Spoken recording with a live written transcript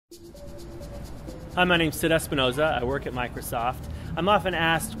Hi, my name's Sid Espinoza. I work at Microsoft. I'm often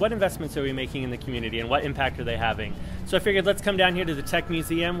asked, what investments are we making in the community and what impact are they having? So I figured let's come down here to the Tech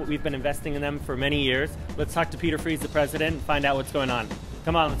Museum. We've been investing in them for many years. Let's talk to Peter Freeze, the president, and find out what's going on.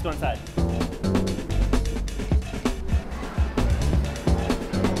 Come on, let's go inside.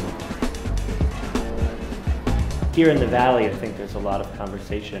 Here in the Valley, I think there's a lot of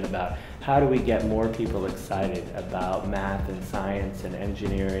conversation about how do we get more people excited about math and science and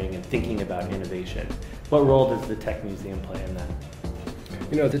engineering and thinking about innovation. What role does the Tech Museum play in that?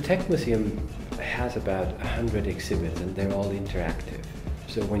 You know, the Tech Museum has about 100 exhibits and they're all interactive.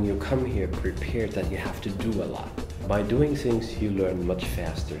 So when you come here prepared that you have to do a lot. By doing things you learn much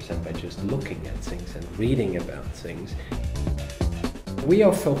faster than by just looking at things and reading about things. We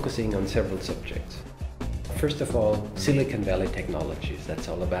are focusing on several subjects. First of all, Silicon Valley technologies. That's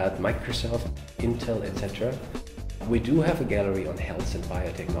all about Microsoft, Intel, etc. We do have a gallery on health and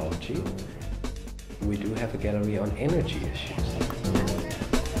biotechnology. We do have a gallery on energy issues.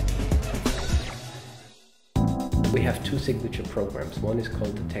 We have two signature programs. One is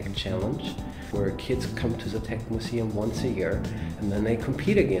called the Tech Challenge, where kids come to the Tech Museum once a year and then they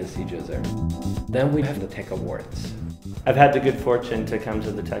compete against each other. Then we have the Tech Awards. I've had the good fortune to come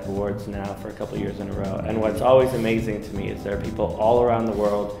to the Tech Awards now for a couple years in a row, and what's always amazing to me is there are people all around the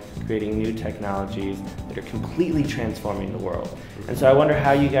world creating new technologies that are completely transforming the world. And so I wonder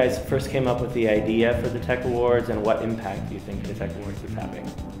how you guys first came up with the idea for the Tech Awards and what impact you think the Tech Awards is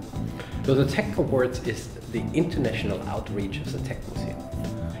having. So the Tech Awards is the international outreach of the Tech Museum.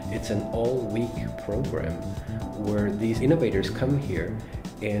 It's an all-week program where these innovators come here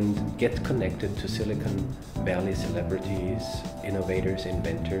and get connected to Silicon Valley celebrities, innovators,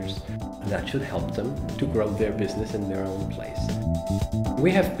 inventors. That should help them to grow their business in their own place.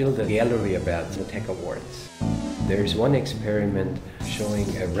 We have built a gallery about the Tech Awards. There's one experiment showing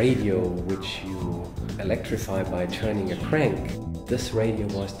a radio which you electrify by turning a crank. This radio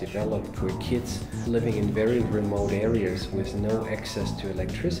was developed for kids living in very remote areas with no access to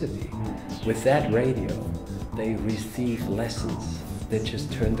electricity. With that radio, they receive lessons. They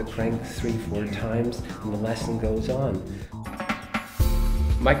just turn the crank 3-4 times and the lesson goes on.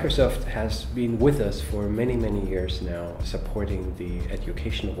 Microsoft has been with us for many, many years now, supporting the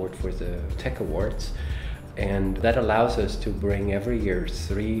Education Award for the Tech Awards. And that allows us to bring every year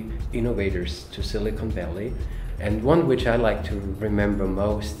 3 innovators to Silicon Valley. And one which I like to remember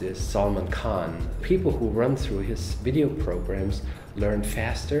most is Salman Khan. People who run through his video programs learn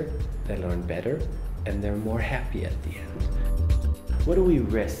faster, they learn better, and they're more happy at the end. What do we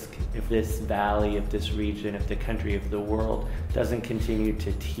risk if this valley, if this region, if the country, if the world doesn't continue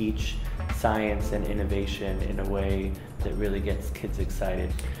to teach science and innovation in a way that really gets kids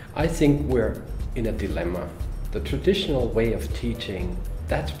excited? I think we're in a dilemma. The traditional way of teaching,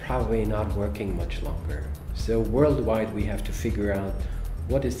 that's probably not working much longer. So worldwide we have to figure out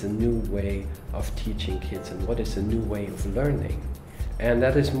what is the new way of teaching kids and what is the new way of learning. And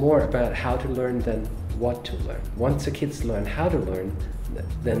that is more about how to learn than what to learn. Once the kids learn how to learn,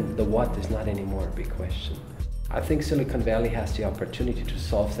 then the what is not anymore a big question. I think Silicon Valley has the opportunity to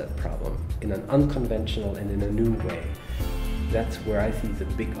solve that problem in an unconventional and in a new way. That's where I see the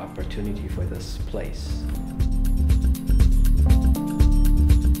big opportunity for this place.